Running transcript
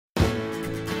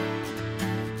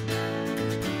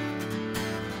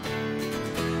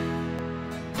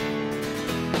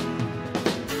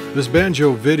This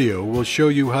Banjo video will show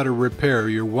you how to repair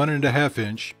your 1.5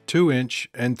 inch, 2 inch,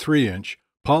 and 3 inch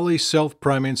poly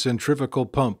self-priming centrifugal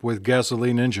pump with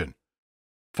gasoline engine.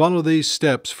 Follow these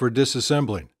steps for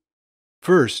disassembling.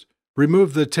 First,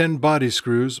 remove the 10 body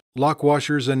screws, lock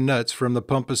washers, and nuts from the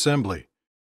pump assembly.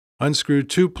 Unscrew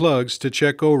 2 plugs to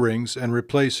check O-rings and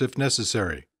replace if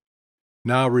necessary.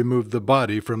 Now remove the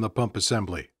body from the pump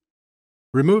assembly.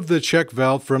 Remove the check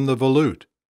valve from the volute.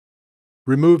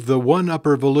 Remove the 1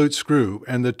 upper volute screw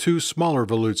and the 2 smaller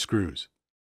volute screws.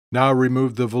 Now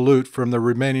remove the volute from the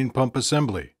remaining pump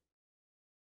assembly.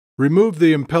 Remove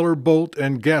the impeller bolt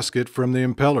and gasket from the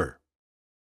impeller.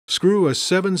 Screw a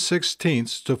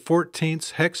 7/16 to 14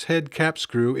 hex head cap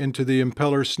screw into the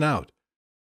impeller snout.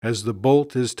 As the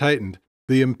bolt is tightened,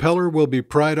 the impeller will be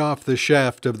pried off the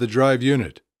shaft of the drive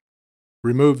unit.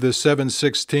 Remove the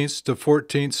 7/16 to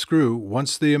 14 screw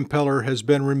once the impeller has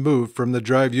been removed from the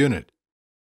drive unit.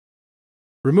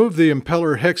 Remove the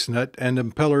impeller hex nut and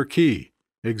impeller key.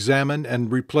 Examine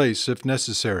and replace if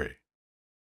necessary.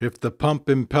 If the pump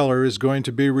impeller is going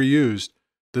to be reused,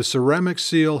 the ceramic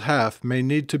seal half may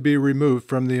need to be removed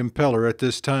from the impeller at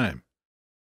this time.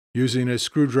 Using a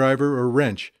screwdriver or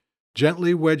wrench,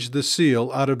 gently wedge the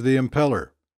seal out of the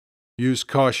impeller. Use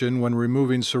caution when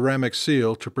removing ceramic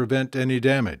seal to prevent any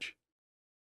damage.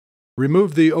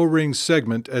 Remove the O-ring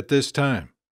segment at this time.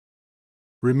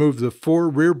 Remove the 4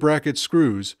 rear bracket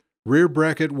screws, rear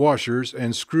bracket washers,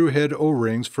 and screw head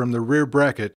O-rings from the rear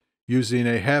bracket using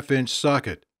a 1/2 inch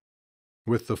socket.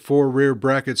 With the 4 rear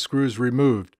bracket screws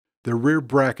removed, the rear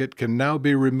bracket can now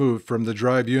be removed from the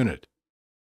drive unit.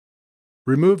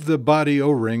 Remove the body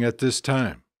O-ring at this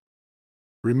time.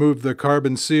 Remove the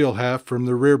carbon seal half from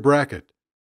the rear bracket.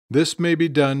 This may be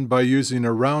done by using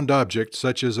a round object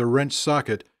such as a wrench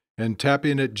socket and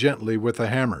tapping it gently with a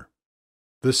hammer.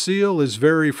 The seal is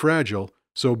very fragile,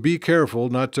 so be careful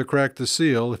not to crack the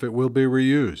seal if it will be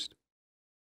reused.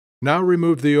 Now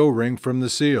remove the O-ring from the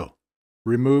seal.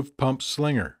 Remove pump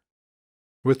slinger.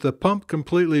 With the pump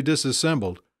completely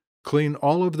disassembled, clean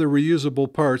all of the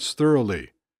reusable parts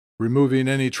thoroughly, removing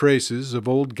any traces of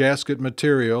old gasket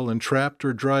material and trapped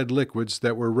or dried liquids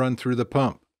that were run through the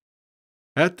pump.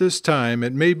 At this time,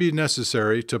 it may be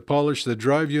necessary to polish the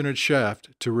drive unit shaft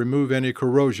to remove any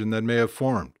corrosion that may have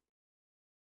formed.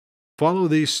 Follow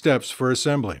these steps for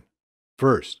assembling.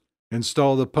 First,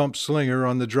 install the pump slinger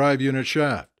on the drive unit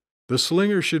shaft. The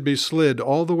slinger should be slid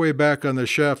all the way back on the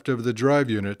shaft of the drive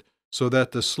unit so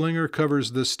that the slinger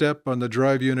covers the step on the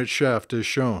drive unit shaft as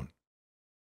shown.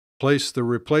 Place the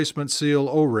replacement seal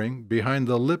O-ring behind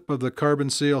the lip of the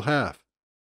carbon seal half.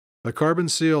 The carbon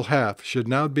seal half should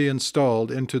now be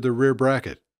installed into the rear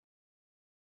bracket.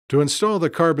 To install the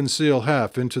carbon seal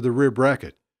half into the rear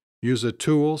bracket, use a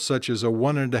tool such as a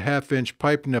 1.5 inch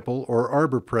pipe nipple or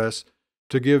arbor press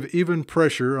to give even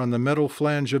pressure on the metal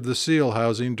flange of the seal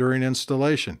housing during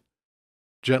installation.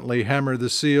 Gently hammer the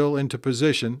seal into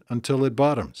position until it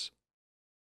bottoms.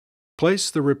 Place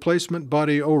the replacement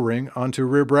body O-ring onto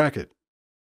rear bracket.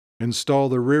 Install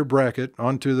the rear bracket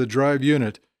onto the drive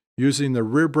unit using the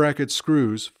rear bracket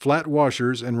screws, flat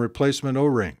washers, and replacement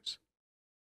O-rings.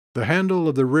 The handle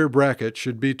of the rear bracket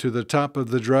should be to the top of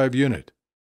the drive unit.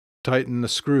 Tighten the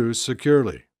screws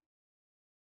securely.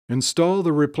 Install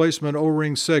the replacement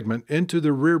O-ring segment into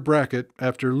the rear bracket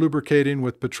after lubricating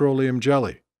with petroleum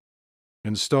jelly.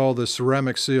 Install the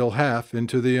ceramic seal half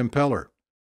into the impeller.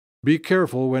 Be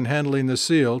careful when handling the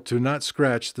seal to not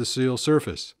scratch the seal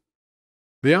surface.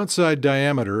 The outside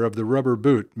diameter of the rubber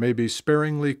boot may be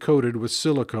sparingly coated with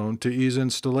silicone to ease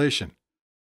installation.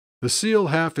 The seal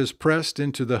half is pressed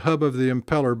into the hub of the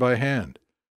impeller by hand,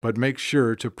 but make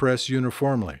sure to press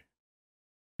uniformly.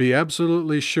 Be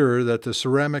absolutely sure that the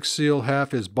ceramic seal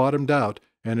half is bottomed out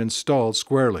and installed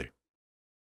squarely.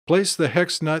 Place the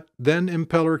hex nut, then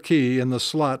impeller key in the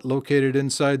slot located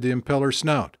inside the impeller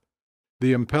snout.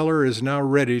 The impeller is now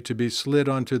ready to be slid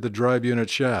onto the drive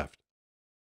unit shaft.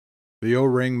 The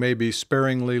O-ring may be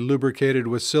sparingly lubricated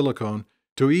with silicone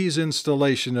to ease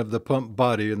installation of the pump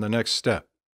body in the next step.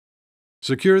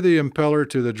 Secure the impeller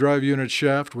to the drive unit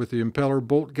shaft with the impeller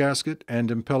bolt gasket and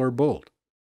impeller bolt.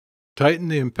 Tighten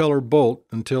the impeller bolt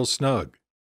until snug.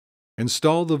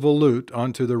 Install the volute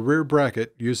onto the rear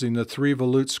bracket using the 3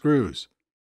 volute screws.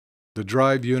 The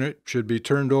drive unit should be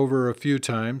turned over a few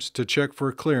times to check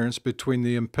for clearance between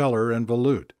the impeller and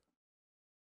volute.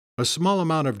 A small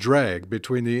amount of drag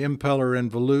between the impeller and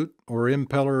volute or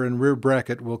impeller and rear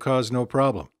bracket will cause no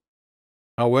problem.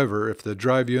 However, if the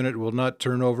drive unit will not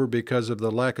turn over because of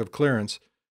the lack of clearance,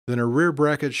 then a rear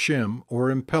bracket shim or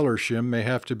impeller shim may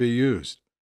have to be used.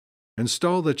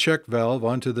 Install the check valve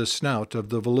onto the snout of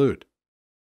the volute.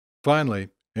 Finally,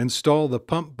 Install the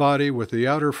pump body with the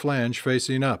outer flange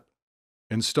facing up.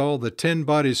 Install the 10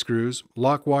 body screws,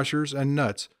 lock washers, and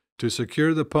nuts to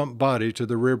secure the pump body to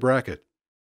the rear bracket.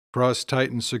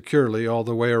 Cross-tighten securely all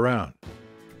the way around.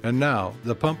 And now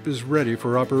the pump is ready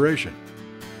for operation.